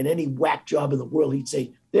case in any whack job in the world. He'd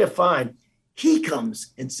say, they're fine. He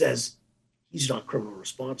comes and says, he's not criminally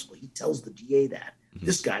responsible. He tells the DA that. Mm-hmm.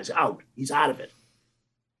 This guy's out. He's out of it.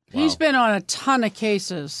 Wow. He's been on a ton of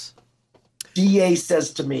cases. DA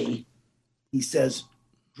says to me, he says,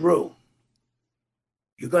 Drew,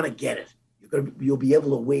 you're going to get it. You'll be able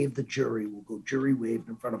to waive the jury. We'll go jury waived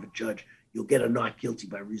in front of a judge. You'll get a not guilty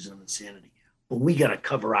by reason of insanity. But we got to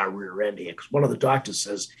cover our rear end here because one of the doctors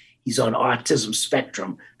says he's on autism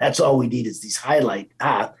spectrum. That's all we need is these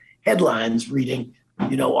headlines reading,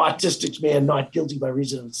 autistic man not guilty by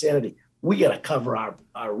reason of insanity. We got to cover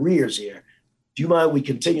our rears here. Do you mind we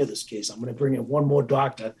continue this case? I'm going to bring in one more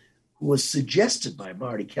doctor who was suggested by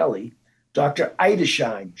Marty Kelly, Dr.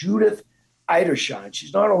 Edersheim, Judith Edersheim.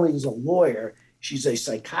 She's not only is a lawyer, she's a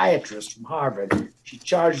psychiatrist from Harvard. She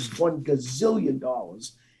charges $1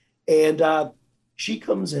 gazillion. And she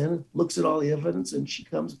comes in, looks at all the evidence, and she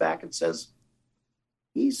comes back and says,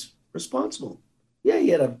 he's responsible. Yeah, he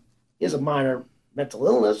has a minor mental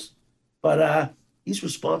illness, but he's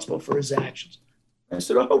responsible for his actions. I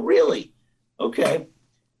said, oh, really? Okay.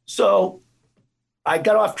 So I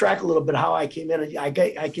got off track a little bit how I came in. I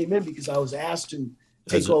came in because I was asked to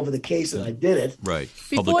take over the case, and I did it. Right.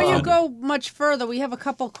 Before you go much further, we have a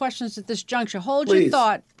couple of questions at this juncture. Hold your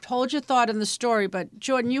thought in the story. But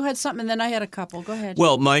Jordan, you had something, and then I had a couple. Go ahead.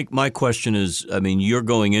 Well, my question is, you're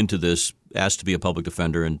going into this asked to be a public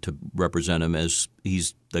defender and to represent him as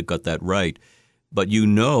they got that right. But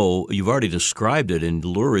you've already described it in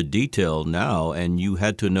lurid detail now, and you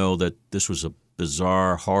had to know that this was a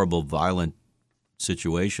bizarre, horrible, violent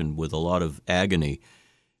situation with a lot of agony,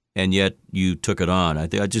 and yet you took it on. I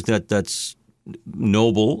just that's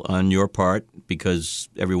noble on your part because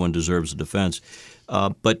everyone deserves a defense.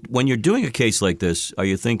 But when you're doing a case like this, are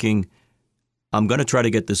you thinking, I'm going to try to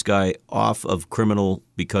get this guy off of criminal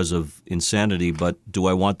because of insanity, but do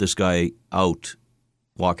I want this guy out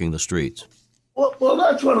walking the streets? Well,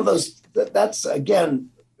 that's one of those. That's again,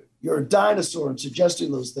 you're a dinosaur in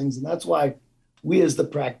suggesting those things, and that's why we, as the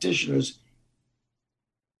practitioners,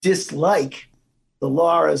 dislike the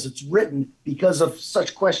law as it's written because of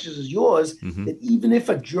such questions as yours. Mm-hmm. That even if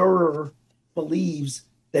a juror believes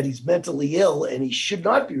that he's mentally ill and he should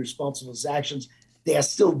not be responsible for his actions, they are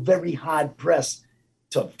still very hard pressed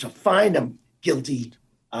to find him guilty,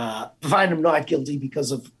 find him not guilty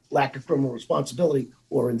because of lack of criminal responsibility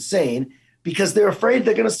or insane. Because they're afraid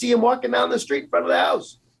they're going to see him walking down the street in front of the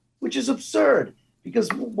house, which is absurd. Because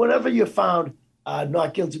whenever you're found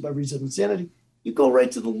not guilty by reason of insanity, you go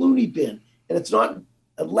right to the loony bin. And it's not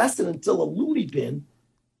a lesson until a loony bin,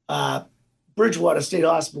 Bridgewater State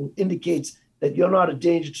Hospital, indicates that you're not a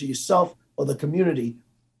danger to yourself or the community.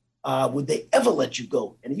 Would they ever let you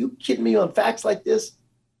go? And are you kidding me on facts like this?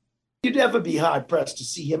 You'd never be hard-pressed to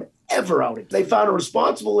see him ever out. They found him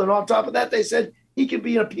responsible, and on top of that, they said, he could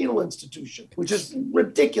be in a penal institution, which is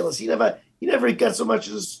ridiculous. He never got so much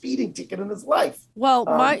as a speeding ticket in his life. Well,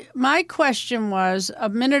 my question was, a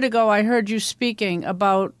minute ago I heard you speaking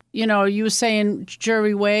about, you were saying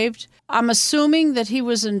jury waived. I'm assuming that he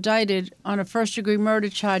was indicted on a first-degree murder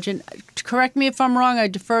charge. And correct me if I'm wrong, I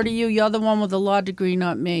defer to you. You're the one with a law degree,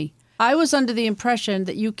 not me. I was under the impression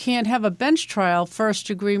that you can't have a bench trial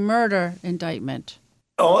first-degree murder indictment.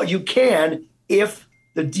 Oh, you can if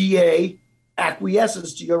the DA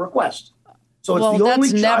acquiesces to your request. So it's Well, the only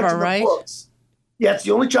that's charge never, in the right? books. Yeah, it's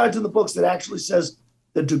the only charge in the books that actually says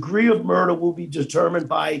the degree of murder will be determined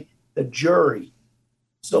by the jury.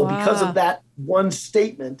 So because Wow. of that one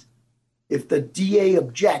statement, if the DA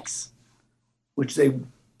objects, which they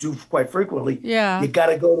do quite frequently, Yeah. you got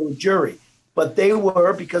to go to a jury. But they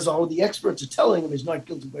were, because all of the experts are telling him he's not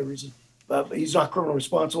guilty by reason, he's not criminally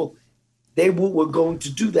responsible, they were going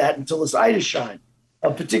to do that until this Ida shine.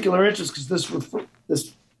 Of particular interest, because this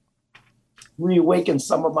reawakens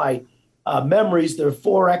some of my memories. There are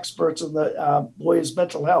 4 experts in the lawyer's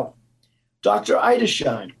mental health. Dr. Ida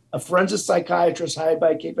Shine, a forensic psychiatrist hired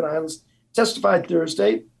by Cape and Islands, testified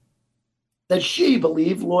Thursday that she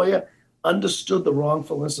believed lawyer understood the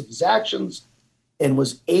wrongfulness of his actions and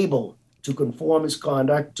was able to conform his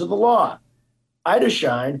conduct to the law. Ida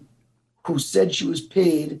Shine, who said she was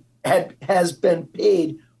paid, has been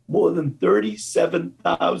paid more than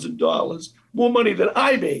 $37,000, more money than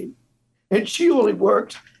I made. And she only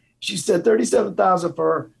worked, she said $37,000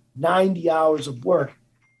 for 90 hours of work,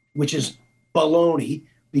 which is baloney,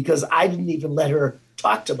 because I didn't even let her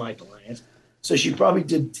talk to my clients. So she probably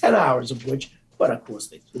did 10 hours of which, but of course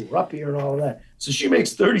they flew her up here and all of that. So she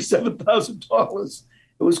makes $37,000.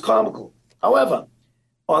 It was comical. However,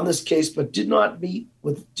 on this case, but did not meet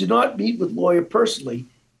with lawyer personally,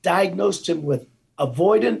 diagnosed him with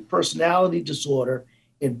avoidant personality disorder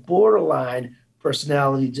and borderline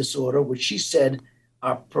personality disorder, which she said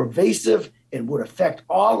are pervasive and would affect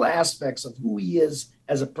all aspects of who he is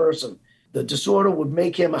as a person. The disorder would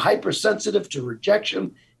make him hypersensitive to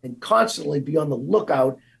rejection and constantly be on the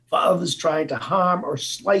lookout for others trying to harm or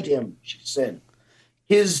slight him, she said.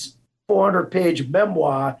 His 400-page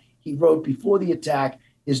memoir he wrote before the attack,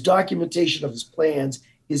 his documentation of his plans,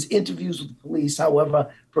 his interviews with the police, however,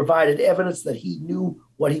 provided evidence that he knew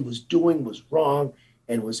what he was doing was wrong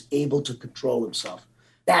and was able to control himself.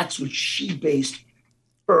 That's what she based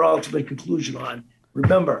her ultimate conclusion on.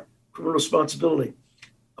 Remember, criminal responsibility.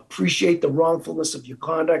 Appreciate the wrongfulness of your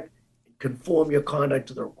conduct and conform your conduct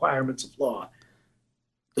to the requirements of law.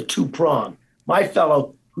 The 2-prong. My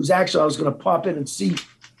fellow, who's actually, I was going to pop in and see,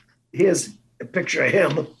 here's a picture of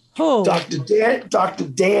him, Who? Dr.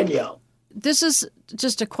 Daniel. This is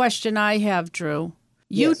just a question I have, Drew.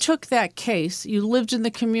 You Yes. took that case. You lived in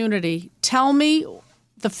the community. Tell me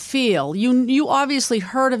the feel. You obviously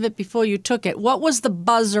heard of it before you took it. What was the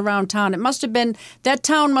buzz around town? It must have been, that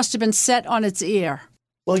town must have been set on its ear.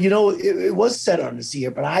 Well, you know, it was set on this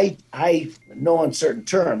year, but I know in certain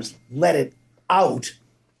terms, let it out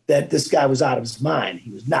that this guy was out of his mind.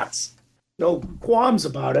 He was nuts. No qualms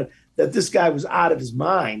about it, that this guy was out of his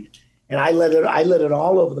mind. And I let it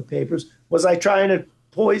all over the papers. Was I trying to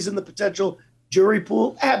poison the potential jury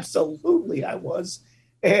pool? Absolutely, I was.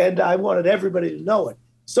 And I wanted everybody to know it.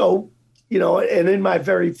 So, you know, and in my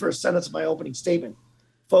very first sentence of my opening statement,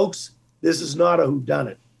 folks, this is not a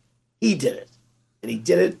whodunit. He did it. And he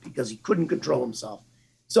did it because he couldn't control himself.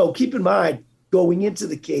 So keep in mind, going into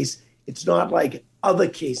the case, it's not like other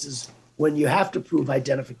cases when you have to prove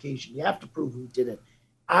identification. You have to prove who did it.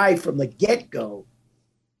 I, from the get-go,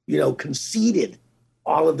 you know, conceded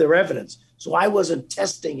all of their evidence. So I wasn't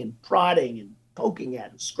testing and prodding and poking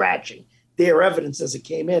at and scratching their evidence as it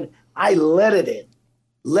came in. I let it in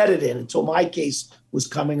until my case was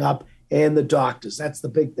coming up and the doctors. That's the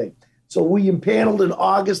big thing. So we impaneled in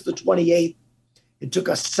August the 28th. It took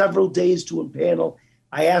us several days to impanel.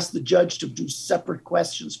 I asked the judge to do separate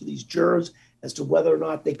questions for these jurors as to whether or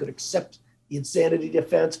not they could accept the insanity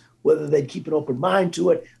defense, whether they'd keep an open mind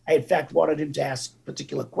to it. I, in fact, wanted him to ask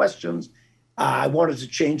particular questions. I wanted to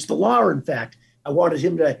change the law, in fact. I wanted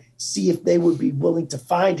him to see if they would be willing to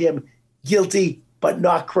find him guilty but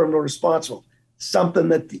not criminally responsible, something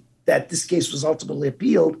that this case was ultimately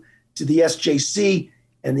appealed to the SJC,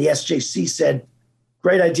 and the SJC said,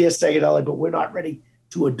 great idea, Segadelli, but we're not ready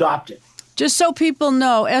to adopt it. Just so people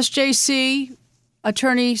know, SJC,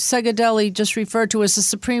 Attorney Segadelli just referred to as the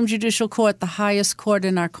Supreme Judicial Court, the highest court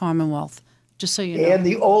in our Commonwealth, just so you know. And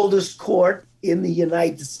the oldest court in the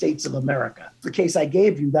United States of America. The case I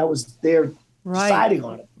gave you, that was their deciding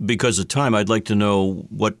on it. Because of time, I'd like to know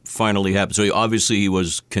what finally happened. So obviously he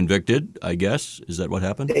was convicted, I guess. Is that what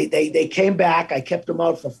happened? They came back. I kept them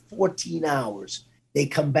out for 14 hours. They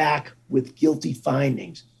come back with guilty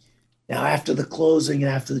findings. Now, after the closing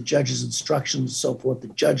and after the judge's instructions and so forth, the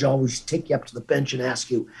judge always take you up to the bench and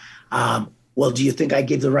ask you, well, do you think I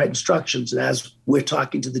gave the right instructions? And as we're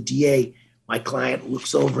talking to the DA, my client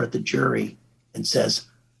looks over at the jury and says,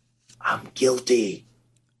 I'm guilty.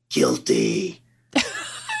 Guilty.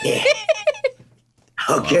 Yeah.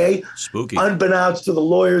 Okay. Wow. Spooky. Unbeknownst to the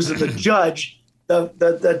lawyers and the judge,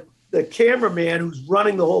 the cameraman who's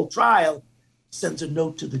running the whole trial sends a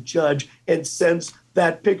note to the judge and sends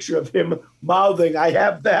that picture of him mouthing, I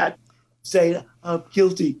have that, saying, I'm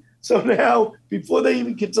guilty. So now, before they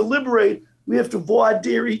even get to deliberate, we have to voir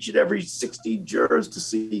dire each and every 16 jurors to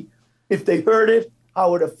see if they heard it,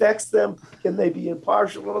 how it affects them, can they be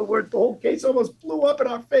impartial? In other words, the whole case almost blew up in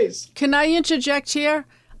our face. Can I interject here?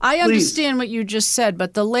 I Please. understand what you just said,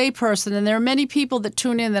 but the layperson, and there are many people that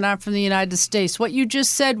tune in that aren't from the United States, what you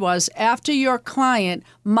just said was after your client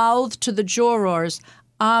mouthed to the jurors,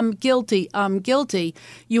 I'm guilty,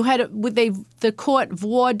 you had the court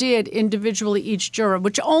voir dired individually each juror,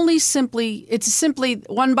 which it's simply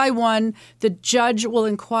one by one, the judge will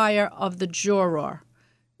inquire of the juror.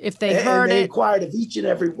 If they heard and they it. inquired of each and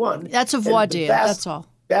every one. That's a voir dire, that's all.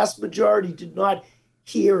 Vast majority did not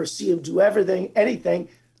hear or see him do anything.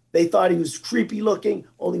 They thought he was creepy looking.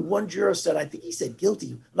 Only one juror said, I think he said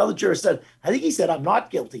guilty. Another juror said, I think he said, I'm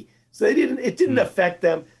not guilty. So it didn't affect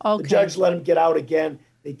them. Okay. The judge let him get out again.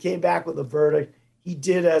 They came back with a verdict. He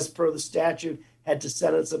did, as per the statute, had to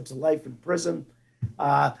sentence him to life in prison.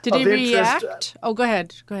 Did he react? Go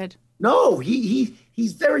ahead. No,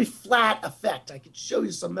 he's very flat effect. I could show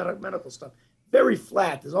you some medical stuff. Very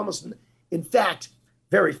flat. There's almost, in fact,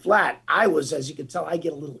 very flat. I was, as you can tell, I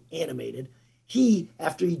get a little animated.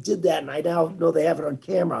 After he did that, and I now know they have it on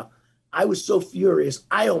camera, I was so furious,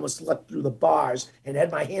 I almost leapt through the bars and had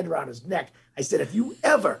my hand around his neck. I said, if you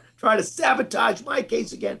ever try to sabotage my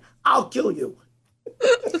case again, I'll kill you.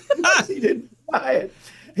 He didn't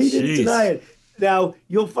deny it. Now,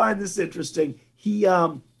 you'll find this interesting. He,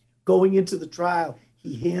 going into the trial,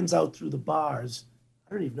 he hands out through the bars.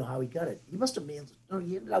 I don't even know how he got it. He must have he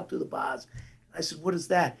handed out through the bars. And I said, what is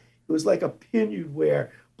that? It was like a pin you'd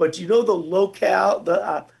wear. But you know the locale,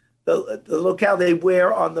 the locale they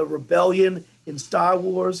wear on the Rebellion in Star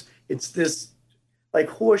Wars? It's this like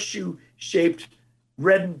horseshoe-shaped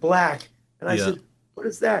red and black. And I said, what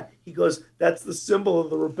is that? He goes, that's the symbol of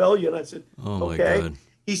the Rebellion. I said, Oh, okay. my God.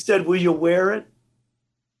 He said, will you wear it?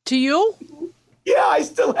 To you? Yeah, I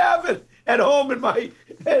still have it at home on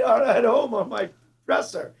my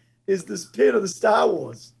dresser. Is this pin of the Star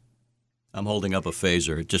Wars? I'm holding up a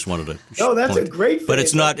phaser. Just wanted to. No, that's point. a great phaser. But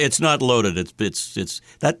it's not loaded. It's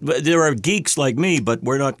that there are geeks like me, but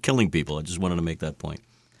we're not killing people. I just wanted to make that point.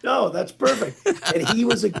 No, that's perfect. And he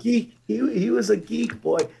was a geek. He was a geek,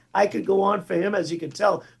 boy. I could go on for him, as you can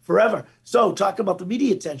tell, forever. So, talk about the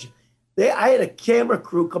media attention. I had a camera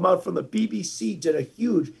crew come out from the BBC, did a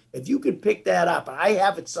huge, if you could pick that up, and I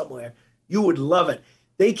have it somewhere, you would love it.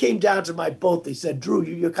 They came down to my boat. They said, Drew,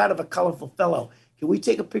 you're kind of a colorful fellow. Can we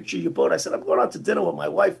take a picture of your boat? I said, I'm going out to dinner with my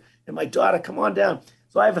wife and my daughter. Come on down.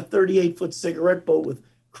 So I have a 38-foot cigarette boat with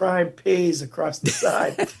Crime Pays across the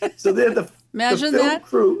side. So they're the film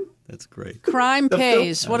crew. That's great. Crime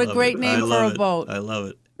Pays. What a great name for a boat. I love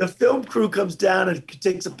it. The film crew comes down and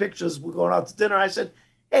takes some pictures. We're going out to dinner. I said,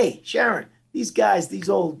 hey, Sharon, these guys,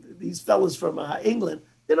 these fellas from England,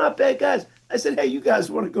 they're not bad guys. I said, hey, you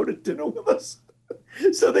guys want to go to dinner with us?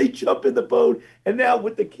 So they jump in the boat, and now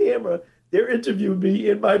with the camera, they're interviewing me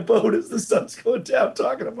in my boat as the sun's going down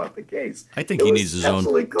talking about the case. I think he needs his own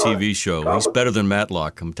TV show. He's better than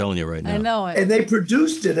Matlock, I'm telling you right now. I know it. And they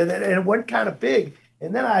produced it, and it went kind of big.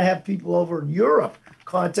 And then I'd have people over in Europe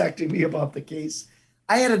contacting me about the case.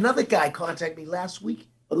 I had another guy contact me last week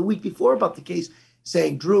or the week before about the case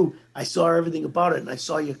saying, Drew, I saw everything about it, and I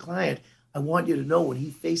saw your client. I want you to know when he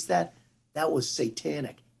faced that was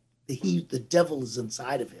satanic. The devil is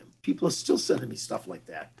inside of him. People are still sending me stuff like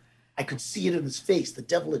that. I could see it in his face. The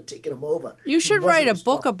devil had taken him over. You should write a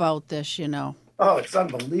book about this, you know. Oh, it's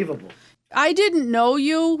unbelievable. I didn't know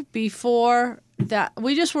you before that.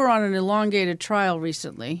 We just were on an elongated trial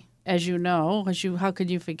recently, as you know. How could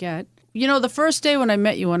you forget? You know, the first day when I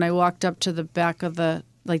met you, when I walked up to the back of the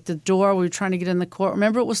door, we were trying to get in the court.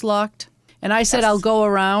 Remember it was locked? And I said, yes. I'll go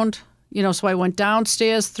around. You know, so I went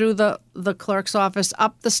downstairs through the clerk's office,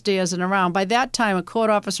 up the stairs and around. By that time, a court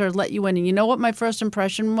officer had let you in. And you know what my first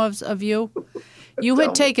impression was of you? You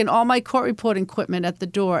had taken all my court reporting equipment at the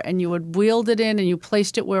door, and you had wheeled it in, and you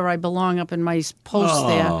placed it where I belong up in my post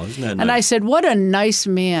there. Isn't that and nice? I said, what a nice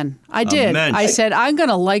man. I did. I said, I'm going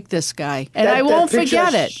to like this guy. And I won't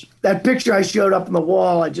forget it. That picture I showed up on the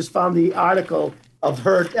wall, I just found the article of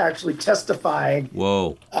her actually testifying.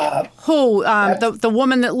 Whoa. Who? The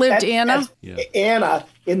woman that lived, Anna? Anna,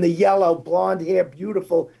 in the yellow, blonde hair,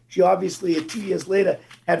 beautiful. She obviously, 2 years later,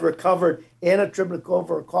 had recovered. Anna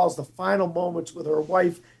Tribnikova recalls the final moments with her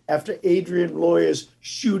wife after Adrian Loya's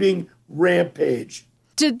shooting rampage.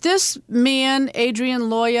 Did this man, Adrian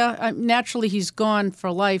Loya, naturally he's gone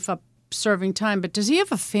for life up serving time. But does he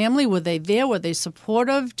have a family? Were they there? Were they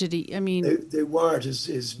supportive? Did he? I mean, They weren't.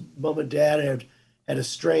 His mom and dad had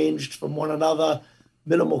estranged from one another,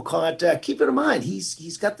 minimal contact. Keep in mind,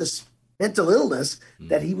 he's got this mental illness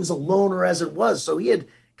that he was a loner as it was. So he had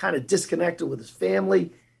kind of disconnected with his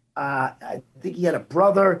family. I think he had a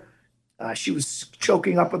brother. She was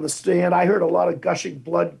choking up in the stand. I heard a lot of gushing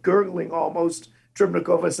blood, gurgling almost.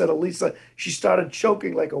 Tribnikova said, Elisa, she started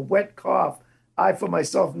choking like a wet cough. I, for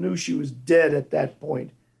myself, knew she was dead at that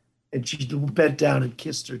point. And she bent down and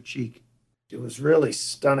kissed her cheek. It was really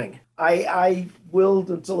stunning. I will,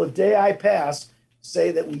 until the day I pass,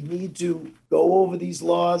 say that we need to go over these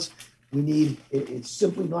laws. It's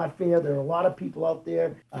simply not fair. There are a lot of people out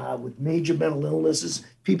there with major mental illnesses.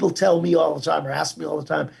 People tell me all the time or ask me all the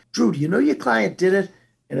time, Drew, do you know your client did it?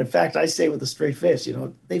 And in fact, I say with a straight face,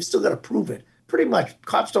 they've still got to prove it. Pretty much,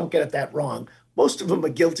 cops don't get it that wrong. Most of them are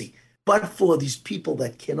guilty. But for these people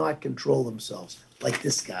that cannot control themselves, like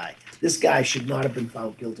this guy should not have been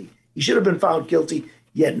found guilty. He should have been found guilty,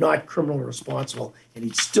 yet not criminally responsible, and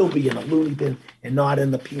he'd still be in a loony bin and not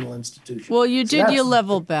in the penal institution. Well, you did your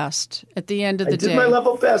level best at the end of the day. I did my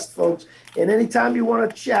level best, folks. And anytime you want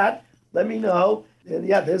to chat, let me know. And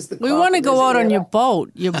yeah, there's the. We want to go out on your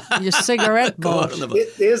boat, your cigarette boat.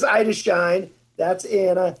 There's Ida Shine. That's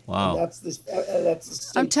Anna. Wow. That's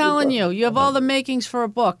the I'm telling you, you have all the makings for a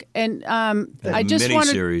book. And I just want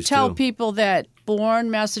to tell people that Bourne,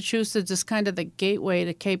 Massachusetts is kind of the gateway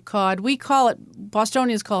to Cape Cod. We call it,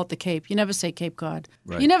 Bostonians call it the Cape. You never say Cape Cod.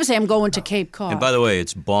 Right. You never say I'm going to Cape Cod. And by the way,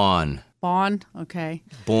 it's Bonn. Bonn? Okay.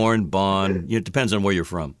 Bonn. It depends on where you're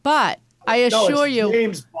from. But I assure you,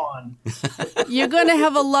 James Bond. You're going to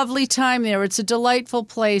have a lovely time there. It's a delightful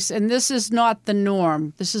place, and this is not the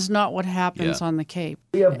norm. This is not what happens on the Cape.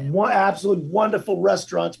 We have absolutely wonderful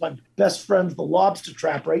restaurants. My best friend's the Lobster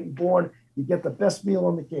Trap right in Bourne. You get the best meal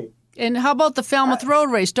on the Cape. And how about the Falmouth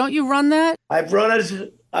Road Race? Don't you run that? I've run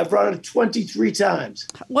it 23 times.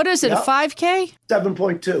 What is it, a 5K?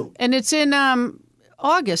 7.2. And it's in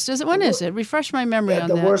August, is it? When is it? Refresh my memory on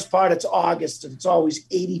that. The worst part, it's August, and it's always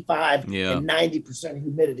 85 and 90%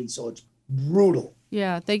 humidity, so it's brutal.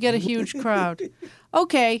 Yeah, they get a huge crowd.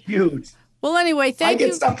 Okay. Huge. Well, anyway, thank you. I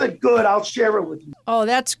get something good, I'll share it with you. Oh,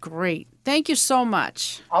 that's great. Thank you so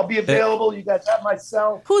much. I'll be available. You guys have my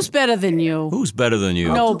cell. Who's better than you? Who's better than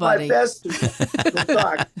you? Nobody. I'll do my best. We'll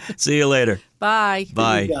talk. See you later. Bye.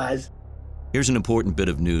 Bye. See you guys. Here's an important bit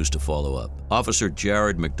of news to follow up. Officer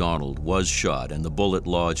Jared McDonald was shot and the bullet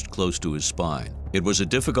lodged close to his spine. It was a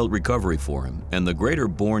difficult recovery for him, and the greater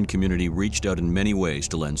Bourne community reached out in many ways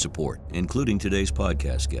to lend support, including today's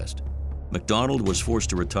podcast guest. McDonald was forced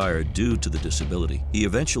to retire due to the disability. He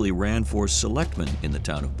eventually ran for selectman in the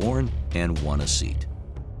town of Bourne and won a seat.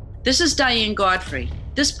 This is Diane Godfrey.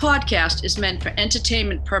 This podcast is meant for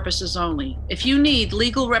entertainment purposes only. If you need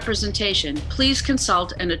legal representation, please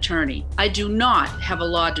consult an attorney. I do not have a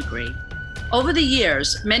law degree. Over the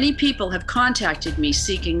years, many people have contacted me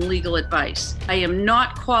seeking legal advice. I am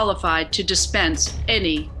not qualified to dispense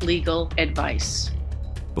any legal advice.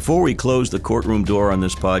 Before we close the courtroom door on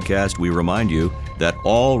this podcast, we remind you that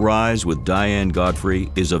All Rise with Diane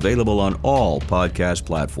Godfrey is available on all podcast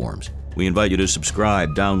platforms. We invite you to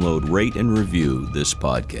subscribe, download, rate, and review this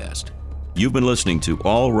podcast. You've been listening to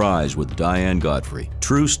All Rise with Diane Godfrey.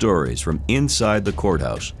 True stories from inside the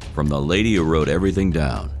courthouse, from the lady who wrote everything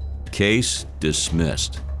down. Case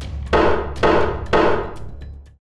dismissed.